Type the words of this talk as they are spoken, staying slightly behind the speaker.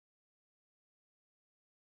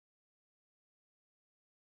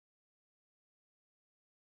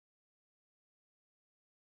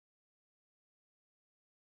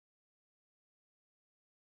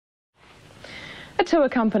A tour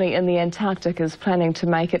company in the Antarctic is planning to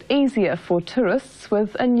make it easier for tourists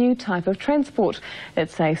with a new type of transport.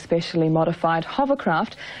 It's a specially modified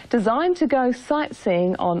hovercraft designed to go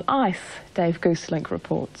sightseeing on ice. Dave Gooselink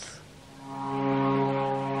reports.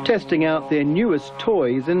 Testing out their newest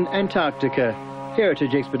toys in Antarctica.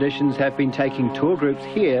 Heritage Expeditions have been taking tour groups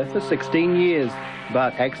here for 16 years,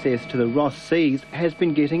 but access to the Ross Seas has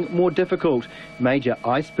been getting more difficult. Major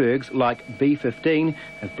icebergs like B15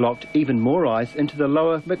 have blocked even more ice into the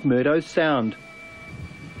lower McMurdo Sound.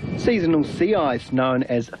 Seasonal sea ice, known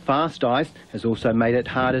as fast ice, has also made it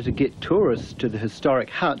harder to get tourists to the historic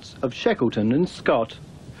huts of Shackleton and Scott.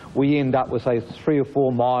 We end up with, say, 3 or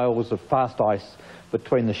 4 miles of fast ice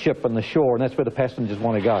between the ship and the shore, and that's where the passengers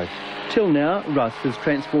want to go. Till now, Russ has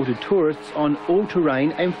transported tourists on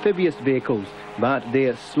all-terrain amphibious vehicles, but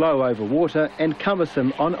they're slow over water and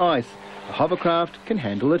cumbersome on ice. The hovercraft can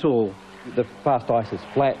handle it all. The fast ice is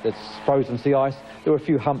flat, it's frozen sea ice. There were a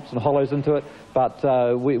few humps and hollows into it, but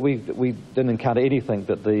we didn't encounter anything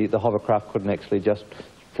that the hovercraft couldn't actually just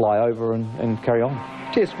fly over and carry on.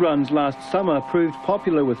 Test runs last summer proved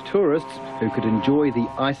popular with tourists who could enjoy the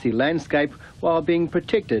icy landscape while being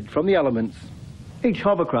protected from the elements. Each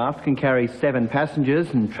hovercraft can carry 7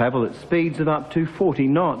 passengers and travel at speeds of up to 40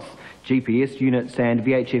 knots. GPS units and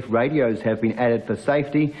VHF radios have been added for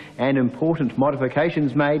safety and important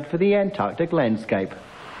modifications made for the Antarctic landscape.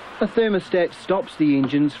 A thermostat stops the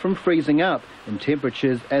engines from freezing up in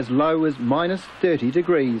temperatures as low as minus 30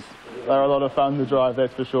 degrees. They're a lot of fun to drive,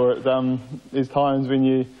 that's for sure. There's times when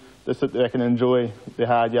you just sit back and enjoy the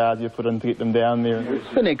hard yards you put in to get them down there.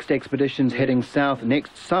 The next expedition's heading south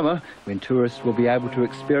next summer, when tourists will be able to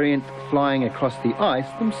experience flying across the ice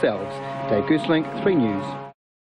themselves. Dave Gooselink, 3 News.